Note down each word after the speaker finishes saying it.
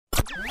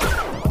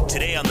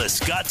Today on the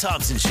Scott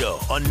Thompson Show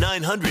on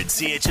 900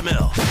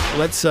 CHML.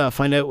 Let's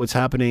find out what's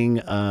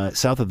happening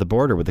south of the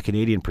border with the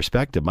Canadian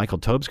perspective. Michael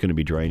Taub's going to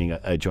be joining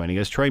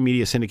us. Troy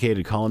Media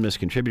syndicated columnist,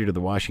 contributor to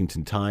the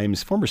Washington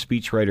Times, former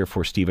speechwriter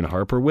for Stephen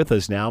Harper, with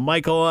us now.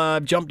 Michael,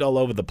 I've jumped all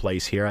over the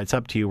place here. It's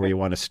up to you where you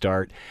want to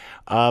start.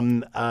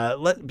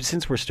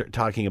 Since we're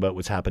talking about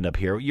what's happened up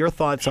here, your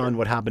thoughts on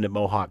what happened at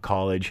Mohawk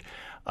College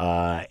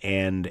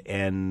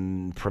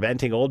and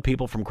preventing old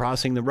people from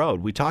crossing the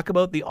road. We talk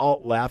about the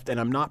alt-left, and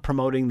I'm not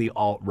promoting the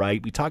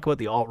alt-right. We talk about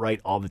the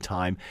alt-right all the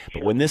time,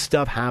 but when this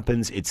stuff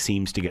happens, it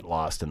seems to get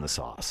lost in the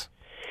sauce.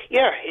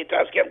 Yeah, it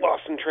does get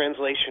lost in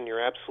translation.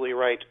 You're absolutely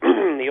right.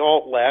 The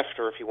alt-left,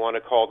 or if you want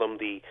to call them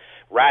the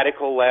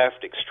radical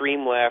left,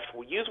 extreme left,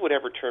 use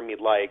whatever term you'd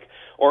like,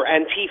 or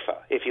Antifa,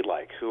 if you'd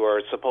like, who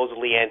are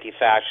supposedly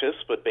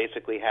anti-fascists, but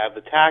basically have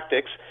the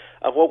tactics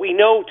of what we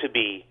know to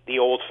be the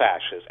old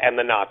fascists and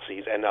the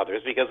Nazis and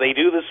others, because they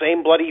do the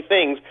same bloody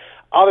things,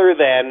 other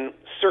than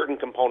certain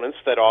components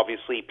that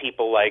obviously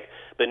people like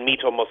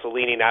Benito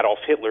Mussolini and Adolf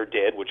Hitler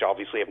did, which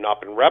obviously have not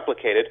been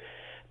replicated.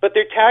 But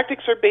their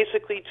tactics are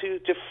basically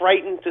to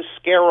frighten, to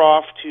scare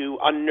off, to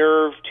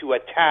unnerve, to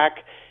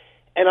attack.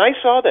 And I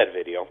saw that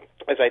video,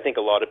 as I think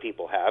a lot of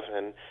people have,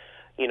 and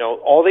you know,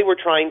 all they were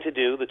trying to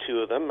do, the two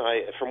of them,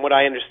 from what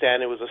I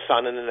understand, it was a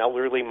son and an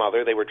elderly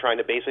mother. They were trying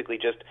to basically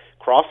just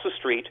cross the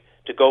street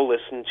to go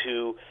listen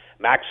to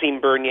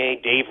Maxime Bernier,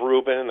 Dave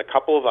Rubin, and a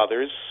couple of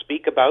others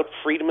speak about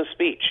freedom of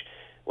speech.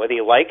 Whether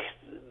you like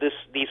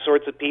these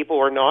sorts of people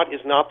or not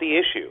is not the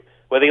issue.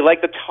 Whether you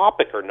like the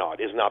topic or not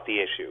is not the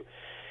issue.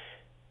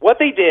 What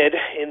they did,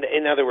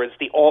 in other words,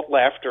 the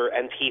alt-left or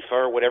Antifa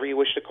or whatever you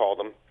wish to call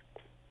them,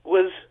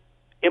 was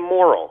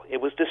immoral.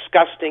 It was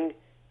disgusting.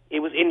 It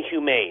was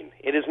inhumane.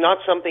 It is not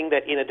something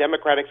that in a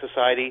democratic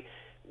society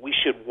we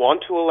should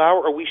want to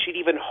allow or we should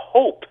even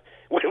hope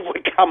would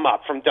come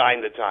up from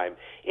time to time.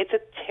 It's a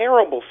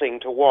terrible thing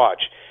to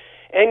watch.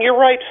 And you're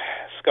right,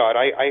 Scott,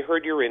 I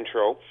heard your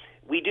intro.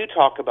 We do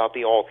talk about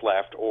the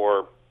alt-left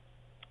or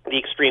the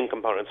extreme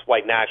components,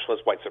 white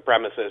nationalists, white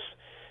supremacists,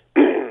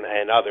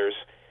 and others,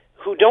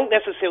 who don't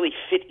necessarily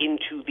fit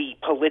into the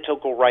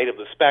political right of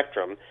the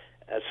spectrum,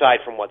 aside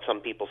from what some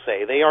people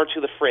say. They are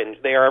to the fringe.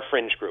 They are a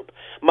fringe group.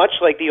 Much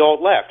like the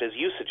alt-left, as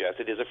you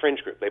suggested, is a fringe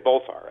group. They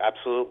both are,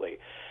 absolutely.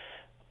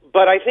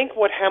 But I think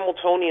what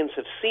Hamiltonians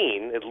have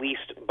seen, at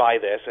least by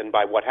this and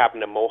by what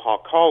happened at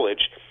Mohawk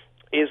College,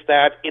 is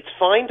that it's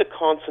fine to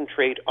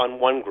concentrate on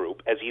one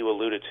group, as you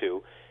alluded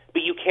to,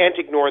 but you can't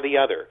ignore the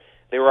other.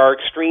 There are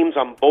extremes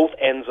on both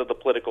ends of the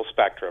political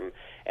spectrum,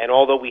 and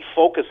although we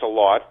focus a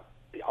lot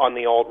on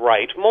the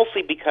alt-right,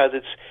 mostly because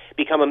it's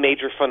become a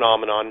major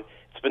phenomenon,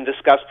 it's been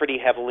discussed pretty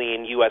heavily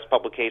in U.S.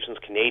 publications,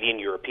 Canadian,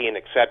 European,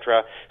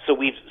 etc., so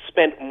we've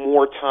spent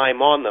more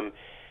time on them.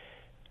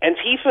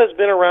 Antifa has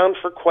been around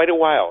for quite a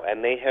while,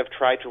 and they have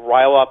tried to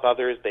rile up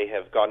others. They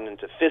have gotten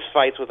into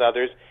fistfights with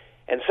others,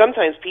 and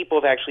sometimes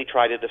people have actually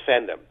tried to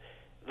defend them.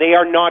 They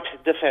are not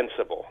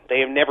defensible.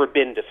 They have never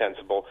been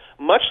defensible,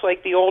 much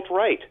like the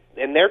alt-right,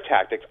 and their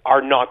tactics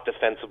are not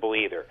defensible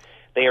either.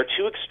 They are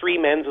two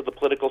extreme ends of the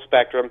political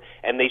spectrum,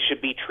 and they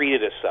should be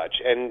treated as such.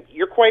 And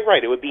you're quite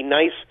right. It would be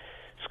nice,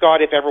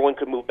 Scott, if everyone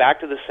could move back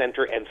to the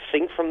center and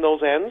think from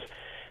those ends.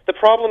 The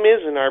problem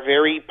is, in our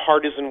very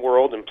partisan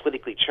world and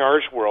politically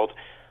charged world,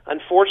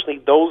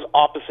 unfortunately, those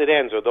opposite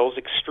ends or those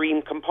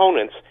extreme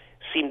components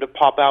seem to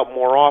pop out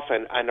more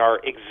often and are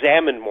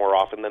examined more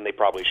often than they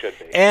probably should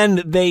be. And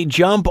they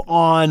jump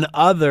on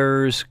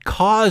others'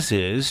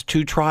 causes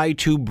to try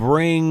to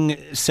bring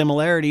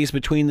similarities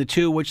between the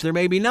two, which there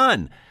may be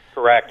none.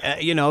 Correct.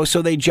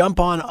 So they jump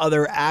on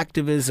other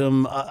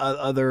activism,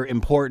 other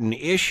important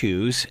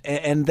issues,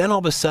 and then all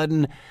of a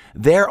sudden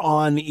they're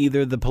on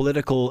either the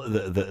political,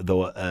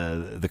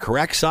 the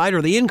correct side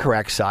or the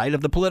incorrect side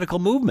of the political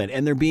movement,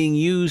 and they're being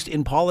used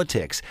in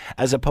politics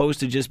as opposed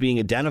to just being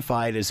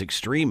identified as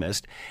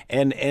extremist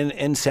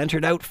and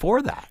centered out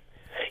for that.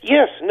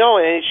 Yes, no,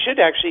 and it should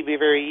actually be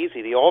very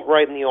easy. The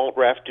alt-right and the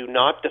alt-left do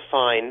not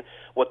define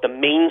what the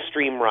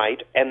mainstream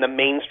right and the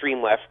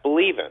mainstream left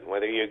believe in,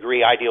 whether you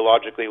agree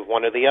ideologically with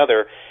one or the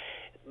other.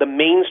 The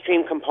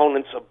mainstream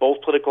components of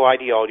both political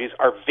ideologies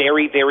are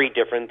very, very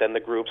different than the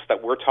groups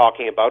that we're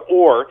talking about,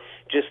 or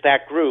just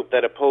that group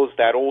that opposed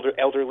that older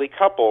elderly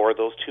couple or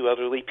those two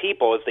elderly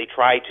people as they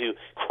try to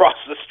cross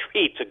the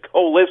street to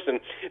go listen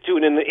to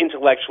an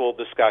intellectual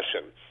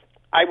discussion.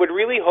 I would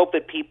really hope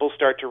that people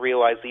start to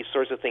realize these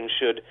sorts of things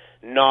should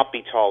not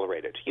be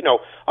tolerated.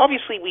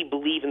 Obviously we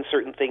believe in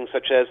certain things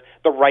such as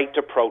the right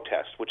to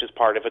protest, which is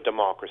part of a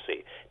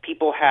democracy.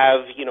 People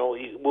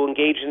will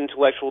engage in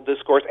intellectual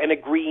discourse and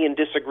agree and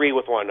disagree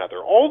with one another.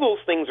 All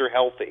those things are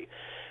healthy.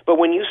 But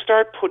when you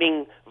start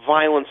putting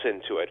violence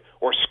into it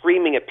or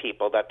screaming at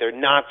people that they're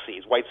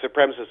Nazis, white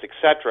supremacists,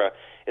 etc.,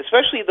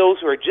 especially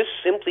those who are just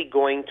simply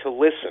going to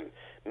listen,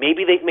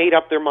 maybe they've made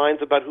up their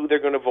minds about who they're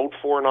going to vote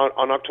for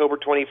on October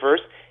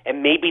 21st,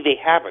 and maybe they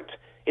haven't.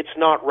 It's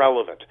not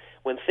relevant.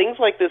 When things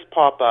like this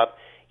pop up,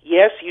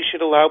 yes, you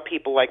should allow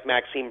people like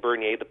Maxime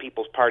Bernier, the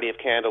People's Party of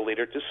Canada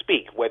leader, to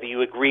speak, whether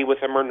you agree with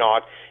him or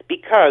not,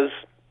 because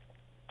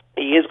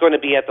He is going to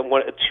be at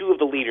two of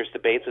the leaders'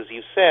 debates, as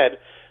you said,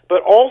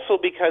 but also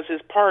because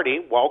his party,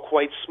 while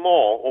quite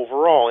small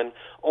overall and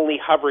only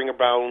hovering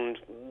around,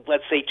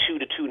 let's say, 2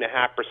 to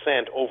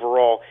 2.5%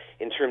 overall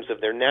in terms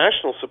of their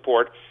national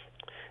support,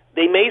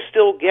 they may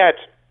still get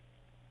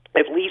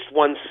at least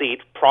one seat,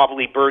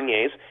 probably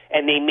Bernier's,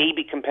 and they may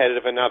be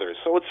competitive in others.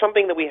 So it's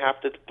something that we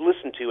have to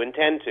listen to and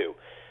tend to.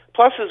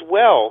 Plus, as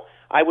well,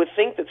 I would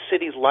think that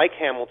cities like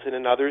Hamilton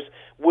and others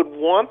would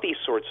want these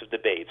sorts of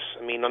debates.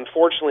 I mean,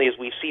 unfortunately, as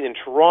we've seen in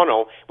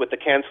Toronto with the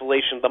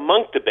cancellation of the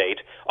Monk debate,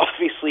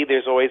 obviously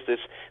there's always this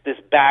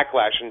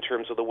backlash in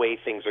terms of the way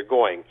things are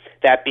going.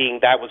 That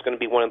was going to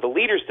be one of the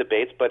leaders'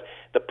 debates, but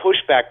the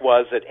pushback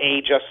was that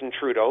Justin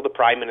Trudeau, the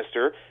Prime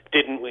Minister,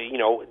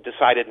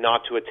 decided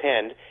not to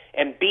attend,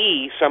 and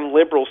B, some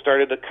liberals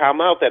started to come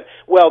out that,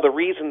 well, the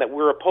reason that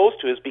we're opposed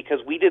to it is because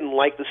we didn't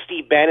like the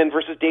Steve Bannon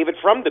versus David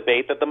Frum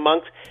debate that the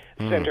Monk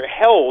Center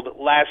held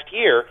last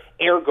year,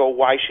 ergo,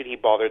 why should he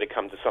bother to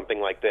come to something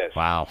like this?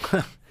 Wow.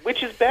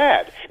 Which is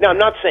bad. Now, I'm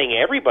not saying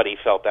everybody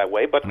felt that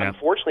way, but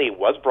unfortunately it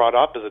was brought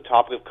up as a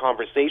topic of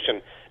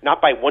conversation,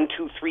 not by 1,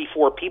 2, 3,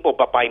 4 people,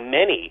 but by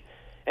many.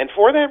 And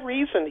for that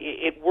reason,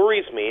 it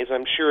worries me, as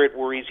I'm sure it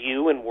worries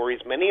you and worries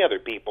many other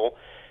people,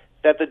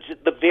 that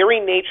the very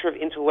nature of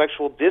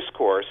intellectual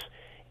discourse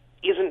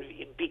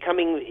isn't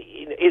becoming.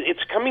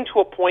 It's coming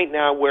to a point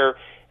now where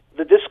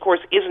the discourse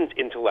isn't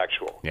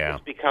intellectual. Yeah.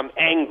 It's become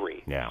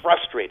angry, Yeah.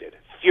 frustrated,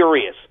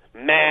 furious,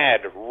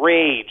 mad,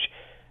 rage.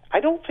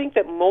 I don't think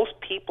that most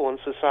people in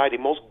society,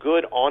 most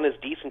good, honest,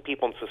 decent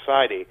people in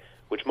society,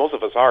 which most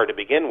of us are to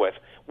begin with,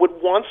 would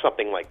want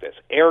something like this.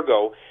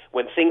 Ergo,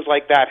 when things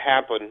like that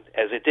happen,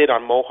 as it did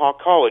on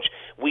Mohawk College,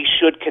 we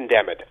should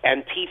condemn it.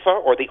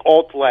 Antifa, or the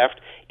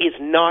alt-left, is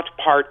not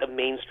part of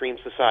mainstream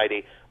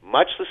society,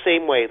 much the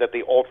same way that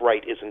the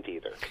alt-right isn't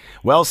either.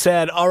 Well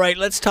said. All right,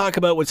 let's talk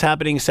about what's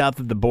happening south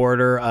of the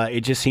border.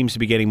 It just seems to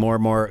be getting more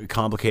and more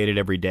complicated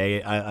every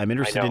day. I'm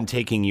interested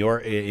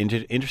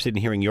interested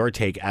in hearing your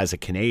take as a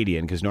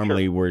Canadian, because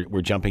normally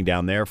we're jumping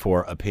down there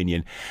for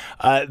opinion.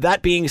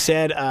 That being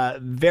said,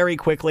 very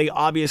quickly,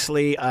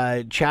 obviously,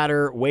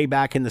 chatter way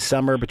back in the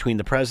summer between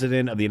the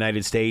President of the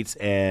United States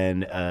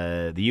and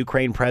the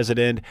Ukraine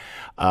President,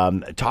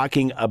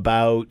 talking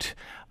about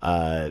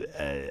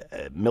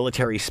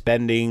military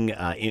spending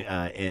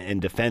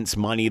and defense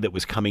money that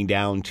was coming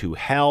down to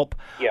help.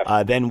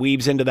 Yes. Then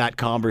weaves into that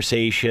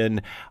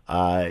conversation.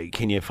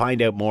 Can you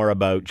find out more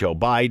about Joe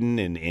Biden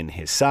and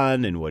his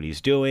son and what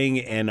he's doing?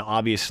 And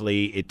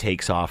obviously it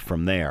takes off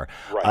from there.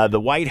 Right.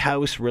 The White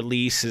House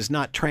releases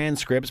not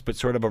transcripts, but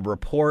sort of a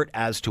report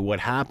as to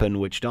what happened,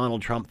 which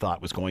Donald Trump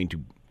thought was going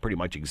to pretty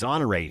much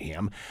exonerate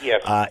him.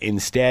 Yes.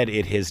 Instead,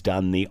 it has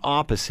done the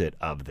opposite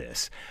of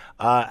this.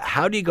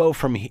 How do you go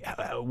from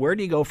where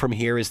do you go from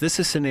here? Is this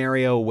a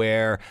scenario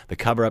where the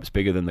cover-up's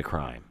bigger than the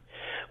crime?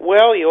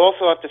 Well, you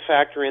also have to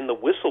factor in the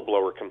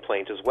whistleblower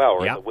complaint as well,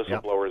 or Yep, the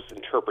whistleblower's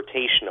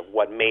interpretation of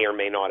what may or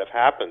may not have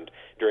happened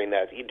during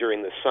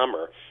the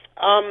summer.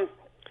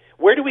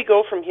 Where do we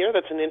go from here?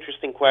 That's an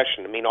interesting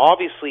question. I mean,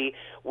 obviously,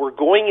 we're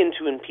going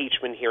into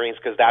impeachment hearings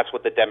because that's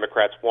what the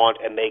Democrats want,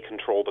 and they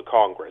control the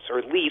Congress, or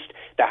at least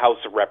the House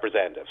of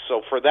Representatives.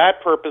 So for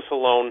that purpose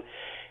alone,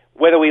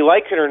 whether we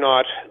like it or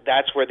not,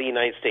 that's where the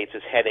United States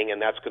is heading,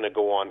 and that's going to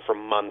go on for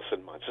months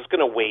and months. It's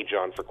going to wage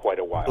on for quite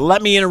a while.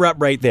 Let me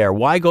interrupt right there.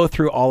 Why go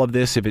through all of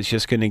this if it's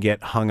just going to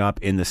get hung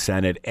up in the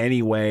Senate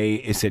anyway?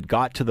 Is it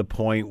got to the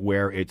point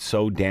where it's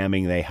so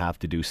damning they have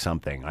to do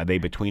something? Are they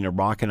between a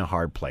rock and a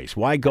hard place?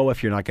 Why go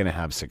if you're not going to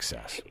have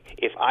success?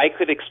 If I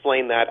could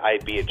explain that,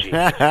 I'd be a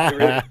genius.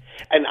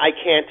 And I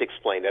can't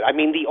explain it. I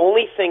mean, the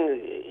only thing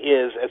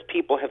is, as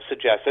people have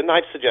suggested, and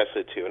I've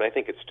suggested too, and I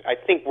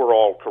think we're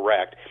all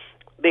correct,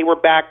 they were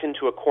backed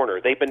into a corner.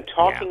 They've been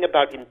talking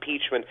about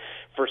impeachment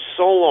for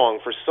so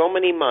long, for so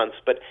many months,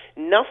 but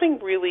nothing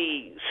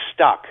really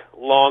stuck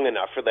long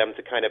enough for them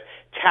to kind of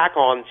tack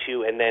on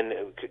to and then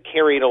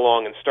carry it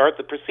along and start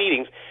the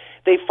proceedings.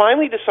 They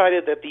finally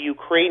decided that the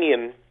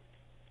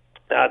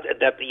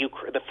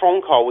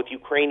phone call with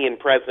Ukrainian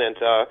President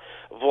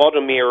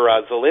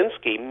Volodymyr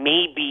Zelensky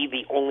may be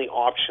the only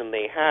option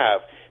they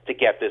have to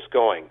get this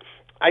going.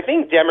 I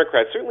think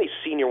Democrats, certainly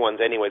senior ones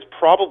anyways,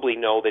 probably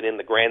know that in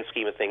the grand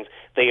scheme of things,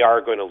 they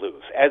are going to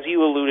lose. As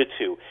you alluded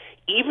to,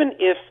 even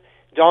if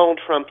Donald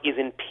Trump is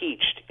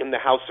impeached in the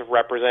House of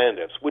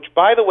Representatives, which,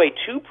 by the way,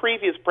 two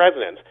previous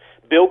presidents,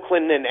 Bill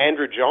Clinton and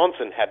Andrew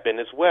Johnson, have been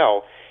as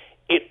well,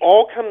 it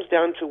all comes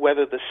down to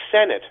whether the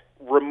Senate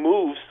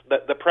removes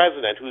the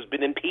president who's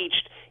been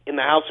impeached in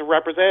the House of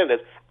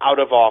Representatives out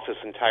of office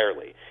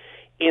entirely.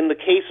 In the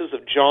cases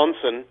of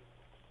Johnson,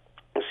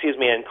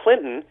 and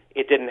Clinton,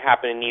 it didn't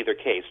happen in either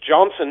case.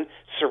 Johnson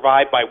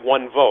survived by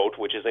one vote,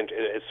 which is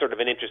sort of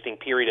an interesting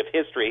period of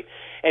history,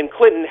 and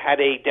Clinton had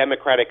a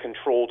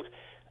Democratic-controlled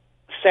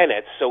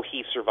Senate, so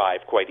he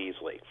survived quite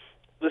easily.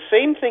 the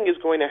same thing is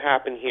going to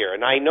happen here.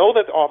 And I know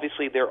that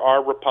obviously there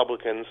are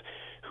Republicans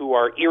who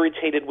are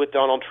irritated with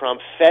Donald Trump,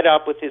 fed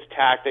up with his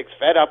tactics,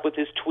 fed up with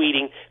his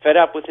tweeting, fed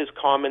up with his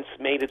comments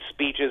made at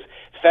speeches,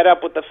 fed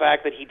up with the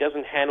fact that he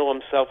doesn't handle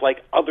himself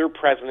like other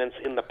presidents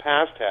in the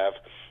past have.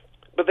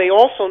 But they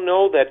also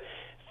know that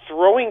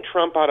throwing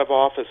Trump out of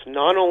office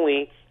not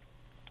only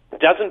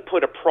doesn't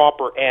put a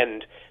proper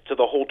end to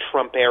the whole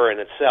Trump era in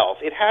itself,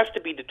 it has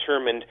to be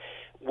determined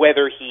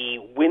whether he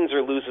wins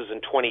or loses in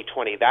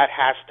 2020. That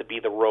has to be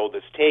the road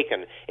that's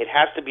taken. It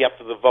has to be up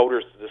to the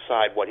voters to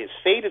decide what his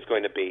fate is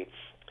going to be.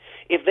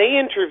 If they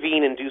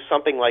intervene and do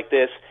something like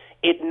this,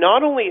 it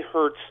not only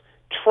hurts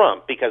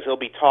Trump because he'll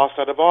be tossed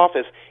out of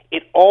office,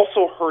 it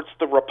also hurts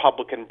the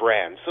Republican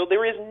brand. So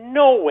there is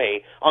no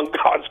way on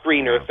God's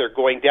green earth they're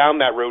going down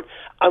that route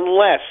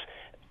unless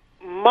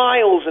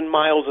miles and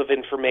miles of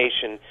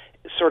information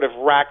sort of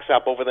racks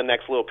up over the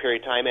next little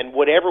period of time, and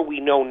whatever we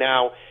know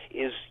now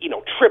is,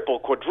 triple,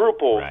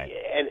 quadruple,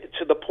 and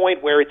to the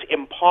point where it's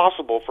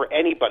impossible for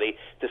anybody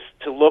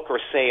to look or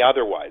say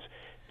otherwise.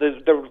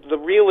 The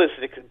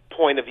realistic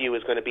point of view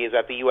is going to be is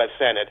that the U.S.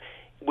 Senate,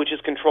 which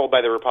is controlled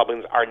by the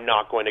Republicans, are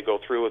not going to go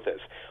through with this.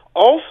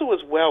 Also, as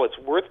well, it's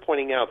worth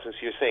pointing out, since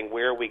you're saying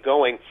where are we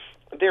going,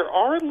 there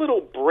are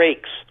little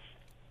breaks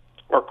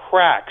or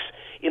cracks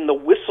in the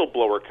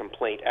whistleblower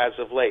complaint as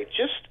of late.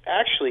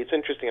 Actually, it's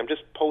interesting. I'm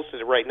just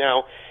posted it right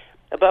now.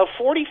 About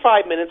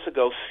 45 minutes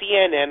ago,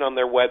 CNN on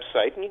their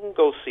website, and you can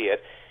go see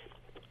it,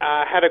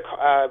 had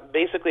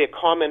basically a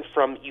comment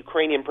from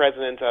Ukrainian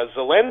President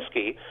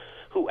Zelensky,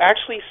 who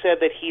actually said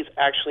that he's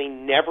actually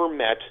never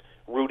met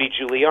Rudy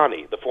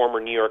Giuliani, the former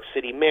New York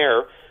City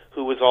mayor,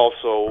 who is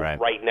also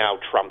right now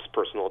Trump's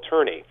personal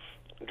attorney.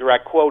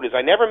 Direct quote is,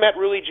 "I never met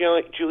Rudy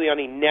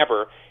Giuliani,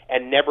 never,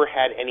 and never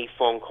had any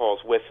phone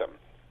calls with him."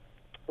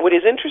 What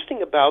is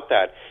interesting about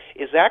that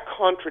is that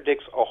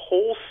contradicts a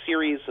whole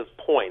series of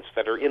points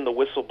that are in the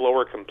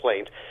whistleblower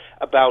complaint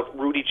about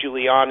Rudy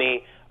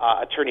Giuliani,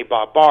 Attorney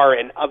Bob Barr,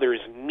 and others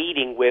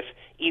meeting with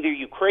either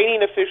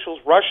Ukrainian officials,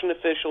 Russian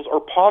officials, or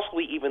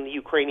possibly even the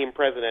Ukrainian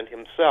president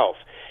himself.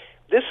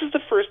 This is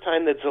the first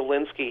time that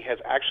Zelensky has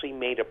actually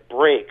made a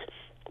break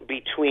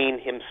between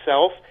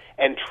himself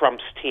and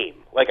Trump's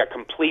team, like a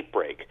complete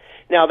break.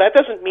 Now, that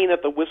doesn't mean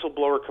that the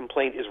whistleblower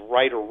complaint is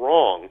right or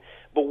wrong,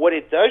 but what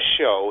it does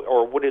show,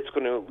 or what it's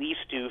going to at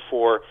least do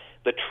for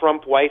the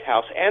Trump White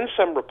House and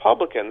some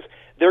Republicans,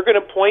 they're going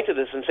to point to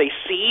this and say,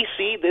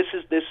 see,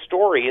 this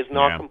story is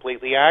not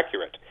completely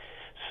accurate.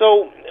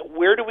 So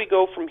where do we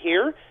go from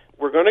here?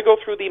 We're going to go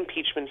through the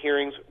impeachment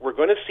hearings. We're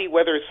going to see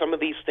whether some of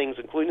these things,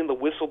 including the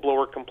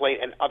whistleblower complaint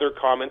and other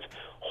comments,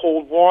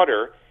 hold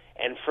water.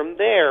 And from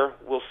there,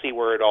 we'll see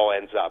where it all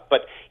ends up.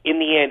 But in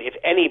the end, if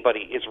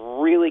anybody is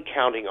really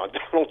counting on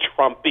Donald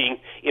Trump being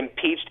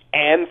impeached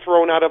and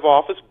thrown out of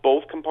office,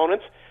 both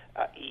components,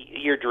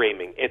 you're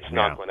dreaming. It's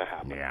not going to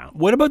happen. Yeah.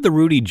 What about the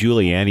Rudy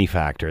Giuliani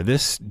factor?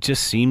 This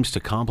just seems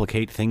to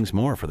complicate things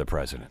more for the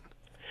president.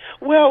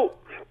 Well,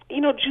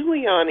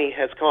 Giuliani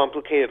has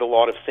complicated a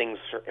lot of things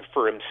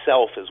for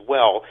himself as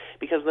well,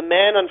 because the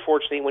man,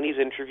 unfortunately, when he's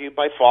interviewed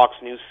by Fox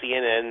News,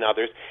 CNN, and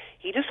others,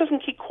 he just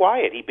doesn't keep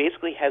quiet. He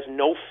basically has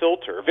no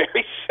filter,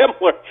 very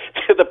similar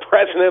to the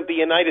President of the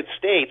United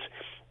States,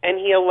 and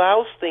he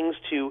allows things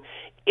to,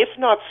 if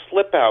not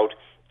slip out,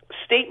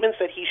 statements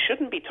that he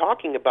shouldn't be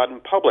talking about in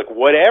public,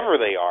 whatever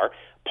they are,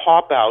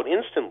 pop out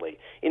instantly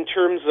in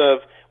terms of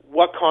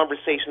what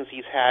conversations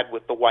he's had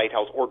with the White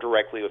House or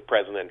directly with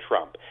President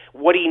Trump,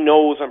 what he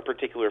knows on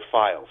particular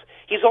files.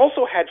 He's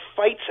also had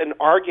fights and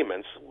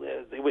arguments.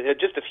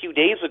 Just a few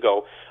days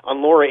ago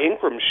on Laura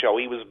Ingraham's show,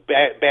 he was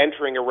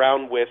bantering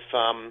around with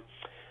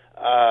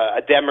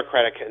a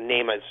Democratic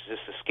name has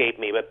just escaped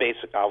me, but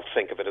basically I'll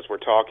think of it as we're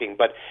talking.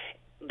 But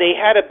they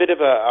had a bit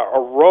of a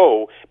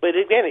row, but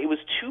again, it was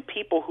two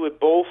people who had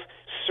both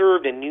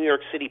served in New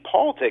York City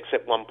politics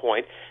at one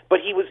point, but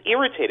he was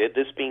irritated,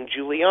 this being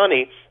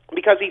Giuliani,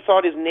 because he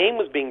thought his name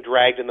was being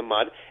dragged in the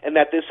mud and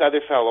that this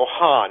other fellow,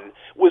 Hahn,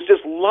 was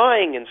just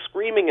lying and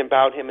screaming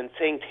about him and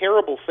saying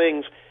terrible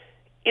things.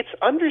 It's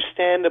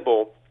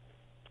understandable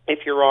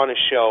if you're on a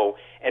show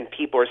and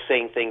people are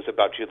saying things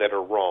about you that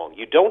are wrong.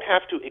 You don't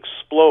have to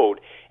explode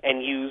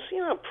and use,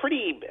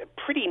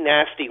 pretty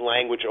nasty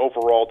language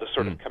overall to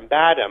sort of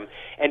combat them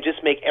and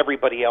just make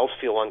everybody else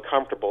feel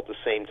uncomfortable at the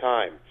same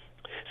time.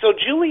 So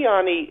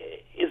Giuliani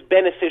is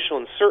beneficial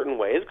in certain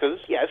ways because,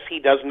 yes, he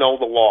does know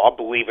the law,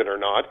 believe it or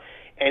not,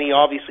 and he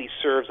obviously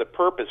serves a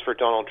purpose for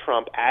Donald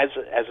Trump as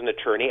an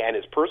attorney and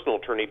his personal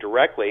attorney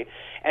directly,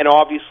 and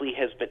obviously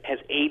has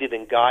aided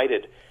and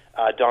guided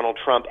Donald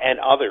Trump and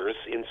others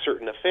in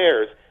certain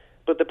affairs.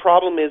 But the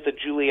problem is that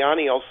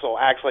Giuliani also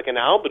acts like an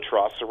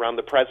albatross around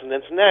the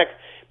president's neck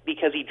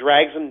because he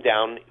drags him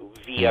down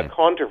via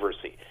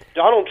controversy.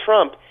 Donald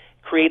Trump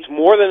creates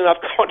more than enough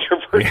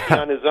controversy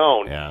on his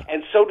own,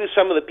 and so do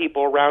some of the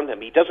people around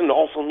him. He doesn't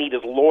also need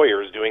his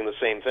lawyers doing the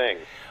same thing.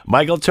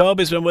 Michael Taube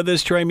has been with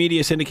us, Troy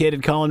Media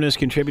syndicated columnist,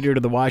 contributor to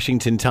the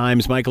Washington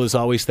Times. Michael, as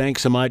always,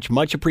 thanks so much.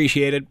 Much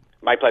appreciated.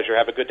 My pleasure.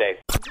 Have a good day.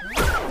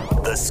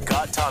 The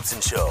Scott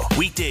Thompson Show,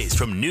 weekdays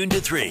from noon to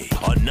 3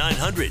 on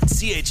 900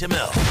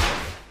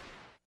 CHML.